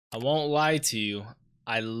I won't lie to you.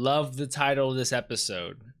 I love the title of this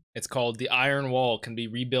episode. It's called The Iron Wall Can Be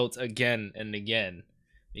Rebuilt Again and Again.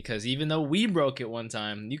 Because even though we broke it one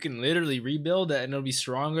time, you can literally rebuild it and it'll be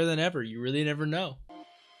stronger than ever. You really never know.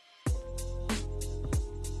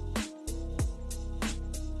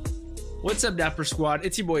 What's up, Dapper Squad?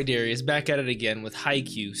 It's your boy Darius, back at it again with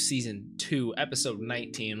Haikyuu Season 2, Episode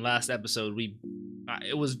 19. Last episode,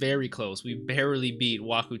 it was very close. We barely beat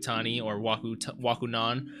Wakutani or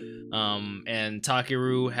Wakunan, and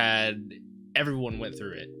Takeru had... Everyone went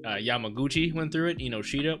through it. Yamaguchi went through it.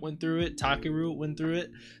 Inoshita went through it. Takeru went through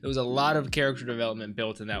it. There was a lot of character development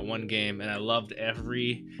built in that one game, and I loved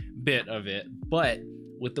every bit of it. But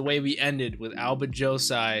with the way we ended, with Aoba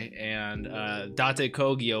Johsai and Date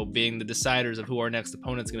Kogyo being the deciders of who our next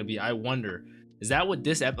opponent's going to be, I wonder, is that what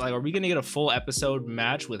this are we going to get a full episode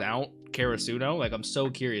match without Karasuno? Like, I'm so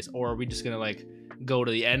curious. Or are we just going to like go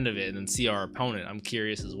to the end of it and then see our opponent? I'm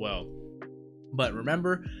curious as well. But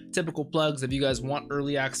remember, typical plugs, if you guys want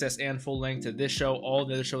early access and full link to this show, all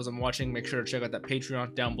the other shows I'm watching, make sure to check out that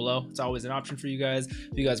Patreon down below. It's always an option for you guys.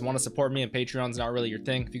 If you guys want to support me and Patreon's not really your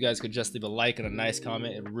thing, if you guys could just leave a like and a nice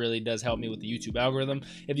comment, it really does help me with the YouTube algorithm.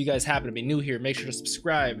 If you guys happen to be new here, make sure to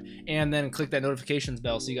subscribe and then click that notifications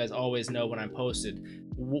bell so you guys always know when I'm posted.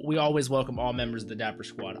 We always welcome all members of the Dapper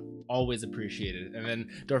Squad. Always appreciate it. And then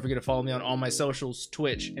don't forget to follow me on all my socials,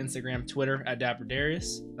 Twitch, Instagram, Twitter, at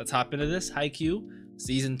DapperDarius. Let's hop into this. Haikyuu,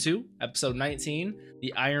 Season 2, Episode 19.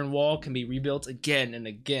 The Iron Wall Can Be Rebuilt Again and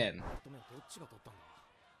Again.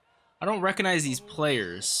 I don't recognize these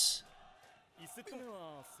players.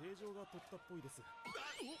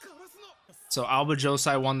 So Aoba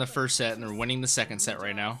Johsai won the first set and they're winning the second set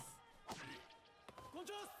right now.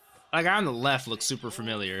 That guy on the left looks super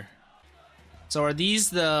familiar. So are these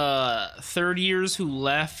the third years who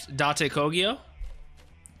left Date Kogyo?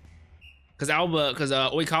 Because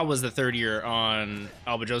Oikawa was the third year on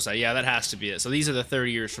Aoba Johsai. Yeah, that has to be it. So these are the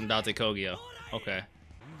 30 years from Date Kogyo. Okay.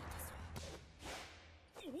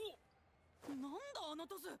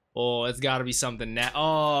 Oh, it's got to be something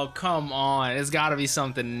oh, come on. It's got to be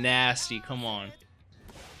something nasty. Come on.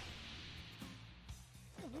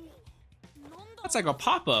 That's like a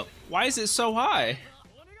pop-up. Why is it so high?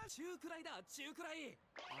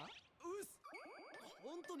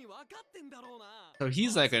 So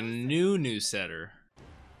he's like a new setter.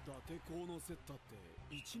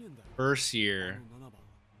 First year.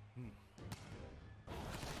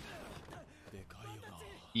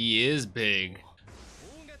 He is big.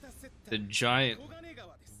 The giant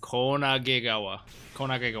Koganegawa.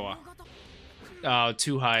 Oh,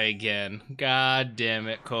 too high again. God damn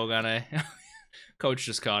it, Kogane. Coach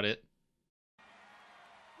just caught it.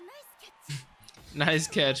 Nice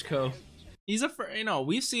catch, Ko. He's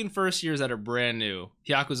we've seen first years that are brand new.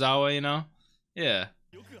 Hyakuzawa, yeah.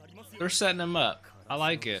 They're setting him up. I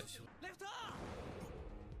like it.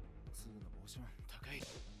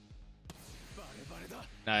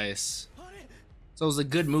 Nice. So it was a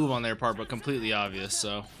good move on their part, but completely obvious,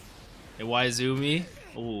 so. Hey, Waizumi.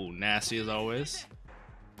 Ooh, nasty as always.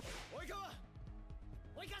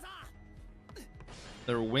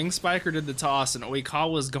 Their wing spiker did the toss and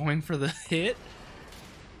Oikawa was going for the hit.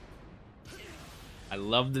 I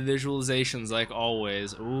love the visualizations like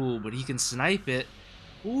always. Ooh, but he can snipe it.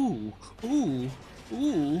 Ooh, ooh,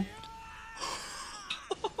 ooh.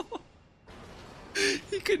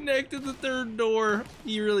 He connected the third door.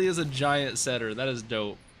 He really is a giant setter. That is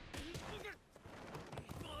dope.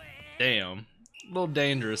 Damn. A little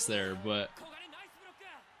dangerous there, but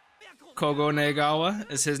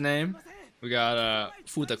Koganegawa is his name. We got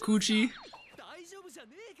Futakuchi.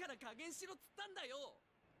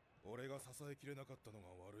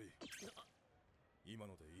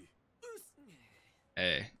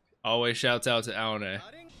 Hey, always shouts out to Aone.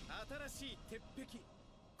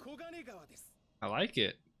 I like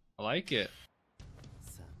it. I like it.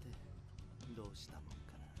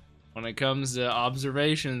 When it comes to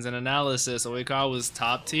observations and analysis, Oikawa was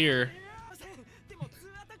top tier.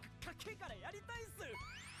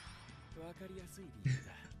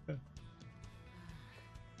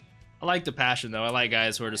 I like the passion though. I like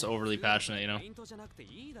guys who are just overly passionate,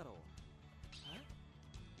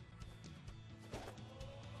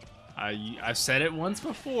 I've said it once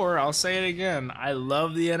before, I'll say it again. I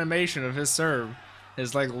love the animation of his serve.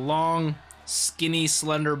 His like long, skinny,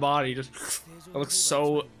 slender body just it looks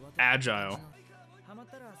so agile.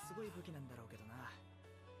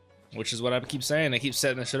 Which is what I keep saying. They keep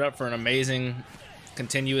setting this shit up for an amazing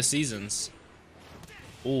continuous seasons.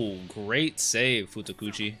 Ooh, great save,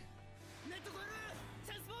 Futakuchi.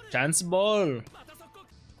 Chance ball.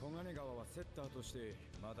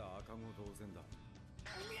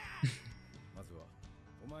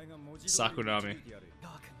 Sakurami.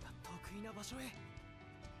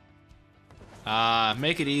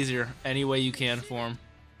 Make it easier any way you can for him.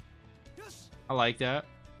 I like that.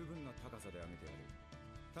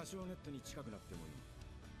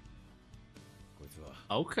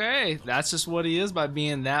 Okay, that's just what he is by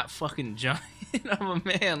being that fucking giant of a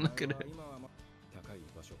man. Look at it.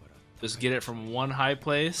 Just get it from one high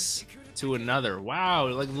place to another. Wow,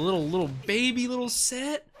 like a little baby little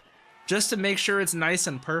set, just to make sure it's nice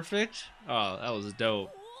and perfect. Oh, that was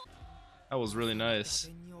dope. That was really nice.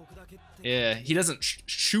 Yeah, he doesn't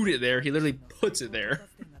shoot it there. He literally puts it there.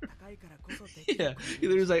 Yeah, he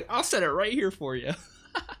literally's like, I'll set it right here for you.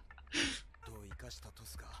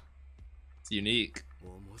 It's unique.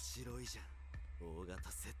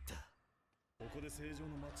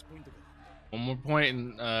 One more point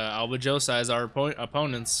and Aoba Johsai is our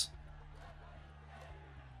opponents.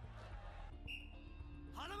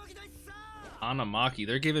 Hanamaki,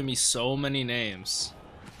 they're giving me so many names.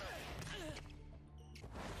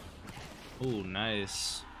 Oh,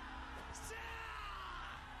 nice.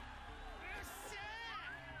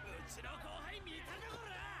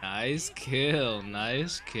 Nice kill,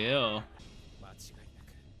 nice kill.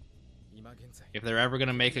 If they're ever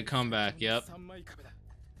gonna make a comeback, yep.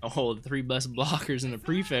 Oh, the 3 best blockers in the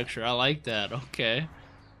prefecture. I like that. Okay.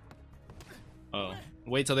 Oh,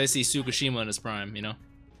 wait till they see Tsukishima in his prime, you know?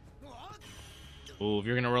 Oh, if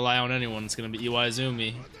you're gonna rely on anyone, it's gonna be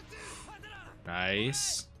Iwaizumi.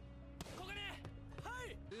 Nice.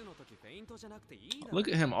 Look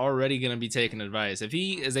at him already gonna be taking advice. If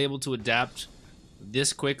he is able to adapt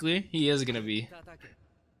this quickly, he is gonna be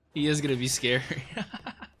scary.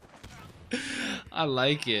 I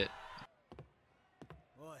like it.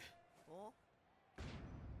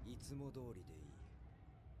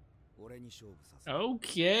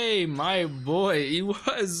 Okay, my boy,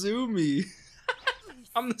 Iwaizumi.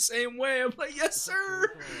 I'm the same way. I'm like, yes,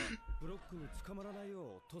 sir.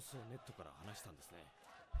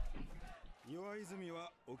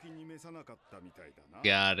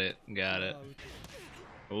 Got it, got it.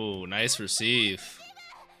 Oh, nice receive.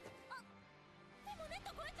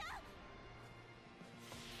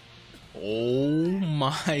 Oh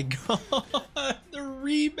my god, the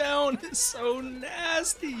rebound is so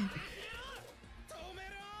nasty.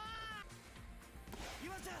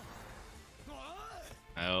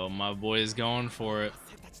 Oh, my boy is going for it.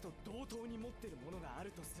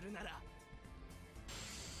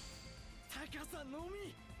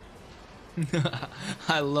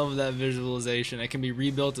 I love that visualization. It can be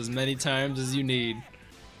rebuilt as many times as you need.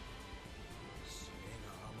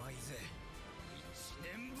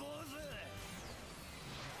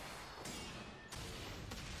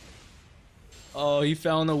 Oh, he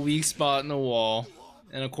found a weak spot in the wall.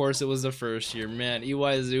 And of course it was the first year. Man,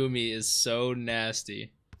 Iwaizumi is so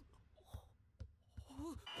nasty.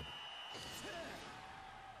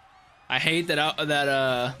 I hate that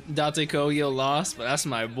Date Kogyo lost, but that's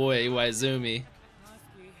my boy Iwaizumi.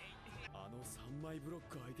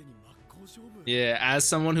 Yeah, as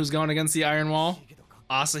someone who's going against the Iron Wall,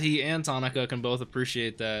 Asahi and Tanaka can both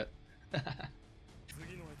appreciate that.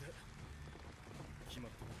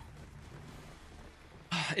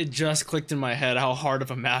 It just clicked in my head how hard of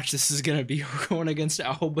a match this is gonna be. We're going against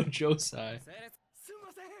Aoba Johsai.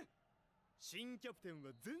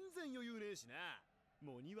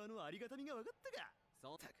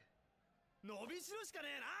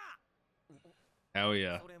 Hell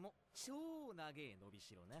yeah.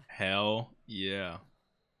 Hell yeah.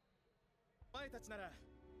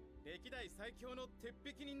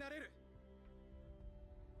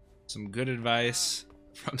 Some good advice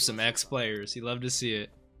from some ex-players. You love to see it.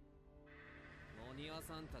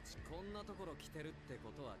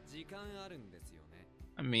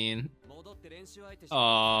 I mean,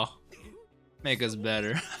 oh, make us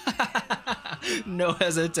better. No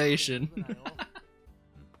hesitation.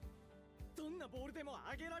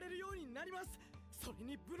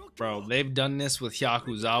 Bro, they've done this with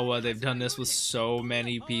Hyakuzawa. They've done this with so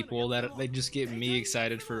many people that they just get me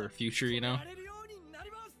excited for a future, you know?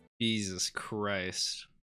 Jesus Christ.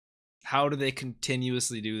 How do they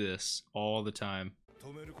continuously do this all the time?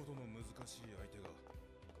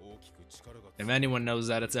 If anyone knows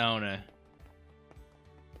that, it's Aone.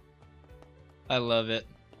 I love it.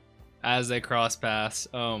 As they cross paths.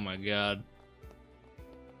 Oh my god.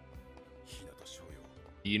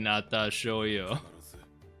 Hinata Shoyo.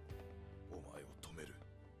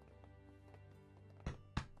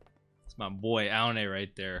 It's my boy Aone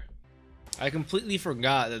right there. I completely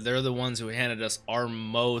forgot that they're the ones who handed us our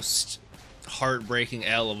most heartbreaking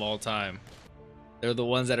L of all time. They're the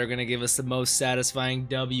ones that are gonna give us the most satisfying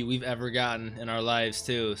W we've ever gotten in our lives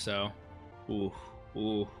too. So, ooh,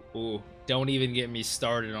 ooh, ooh. Don't even get me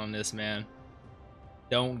started on this, man.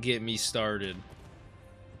 Don't get me started.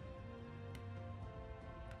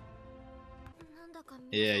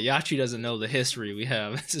 Yeah, Yachi doesn't know the history we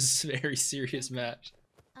have. This is a very serious match.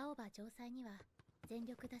 Aoba Johsai ni wa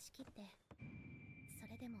zenryoku dashikitte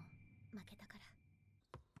sorede mo maketa kara.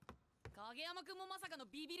 Kageyama-kun mo masaka no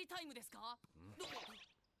bibiri time desu ka?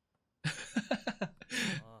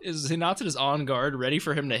 Is Hinata just on guard, ready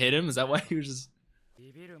for him to hit him? Is that why he was just...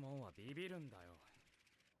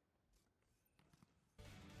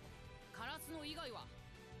 Karasuno igai wa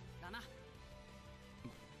da na.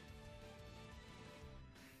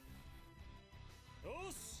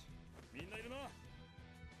 Yoshi, minna iru na.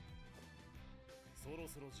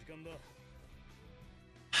 Sorosoro jikan da.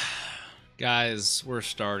 Guys, we're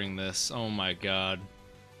starting this. Oh my god.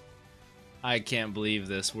 I can't believe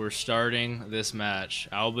this. We're starting this match.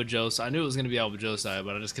 Aoba Johsai. I knew it was going to be Aoba Johsai,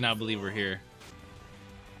 but I just cannot believe we're here.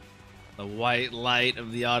 The white light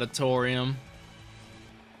of the auditorium.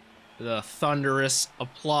 The thunderous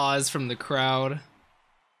applause from the crowd.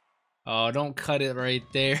 Oh, don't cut it right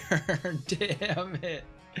there. Damn it.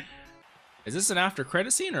 Is this an after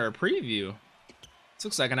credit scene or a preview? This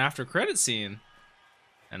looks like an after credit scene.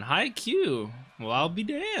 And Haikyuu. Well, I'll be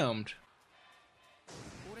damned.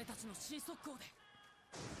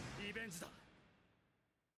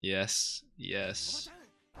 Yes, yes.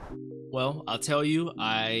 Well, I'll tell you,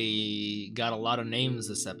 I got a lot of names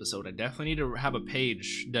this episode. I definitely need to have a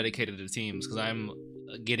page dedicated to teams because I'm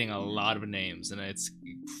getting a lot of names and it's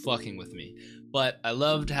fucking with me. But I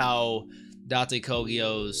loved how Date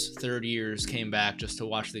Kogyo's third years came back just to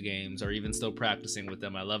watch the games or even still practicing with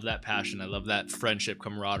them. I love that passion. I love that friendship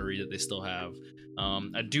camaraderie that they still have.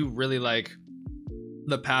 I do really like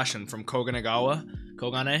the passion from Koganegawa.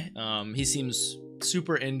 Kogane. He seems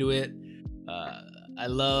super into it. I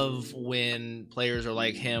love when players are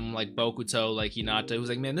like him, like Bokuto, like Hinata, who's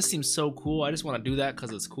like, man, this seems so cool. I just want to do that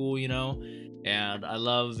because it's cool, you know? And I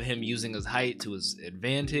love him using his height to his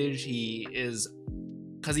advantage. He is,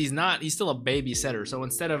 because he's still a baby setter. So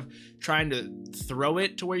instead of trying to throw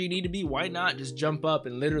it to where you need to be, why not just jump up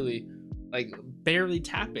and literally like barely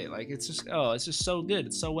tap it? Like it's just, oh, it's just so good.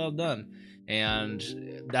 It's so well done. And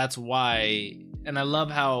that's why, and I love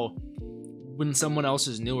how when someone else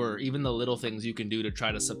is newer, even the little things you can do to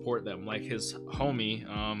try to support them, like his homie,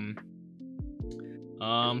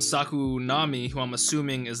 Sakunami, who I'm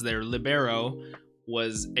assuming is their libero,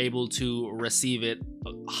 was able to receive it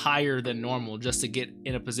higher than normal just to get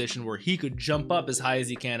in a position where he could jump up as high as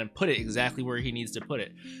he can and put it exactly where he needs to put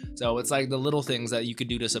it. So it's like the little things that you could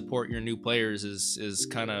do to support your new players is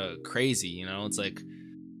kind of crazy, you know? It's like,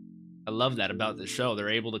 I love that about this show. They're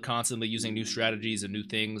able to constantly using new strategies and new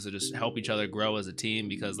things to just help each other grow as a team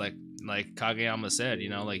because like Kageyama said, you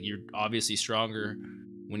know, like you're obviously stronger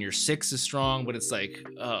when your 6 is strong, but it's like,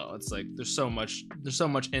 oh, it's like there's so much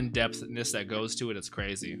in-depthness that goes to it. It's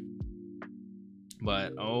crazy.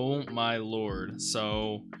 But oh my lord.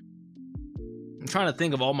 So I'm trying to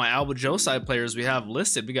think of all my Aoba Johsai players we have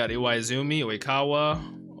listed. We got Iwaizumi, Uekawa,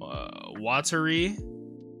 Watari,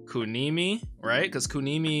 Kunimi, right? Because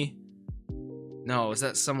Kunimi, no, is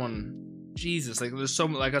that someone? Jesus, like there's so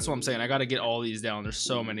like that's what I'm saying. I got to get all these down. There's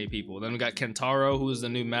so many people. Then we got Kentaro, who's the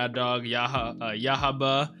new Mad Dog,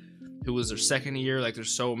 Yahaba, who was their second year. Like there's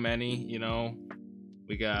so many, you know.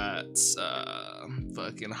 We got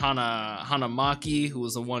fucking Hanamaki, who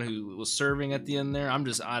was the one who was serving at the end there.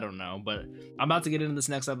 I don't know, but I'm about to get into this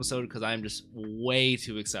next episode because I'm just way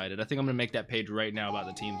too excited. I think I'm gonna make that page right now about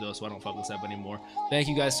the teams though, so I don't fuck this up anymore. Thank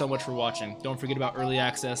you guys so much for watching. Don't forget about early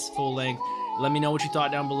access, full length. Let me know what you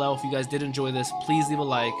thought down below. If you guys did enjoy this, please leave a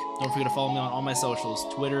like. Don't forget to follow me on all my socials,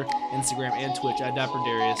 Twitter, Instagram, and Twitch at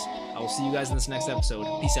DapperDarius. I will see you guys in this next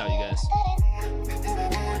episode. Peace out, you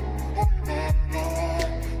guys.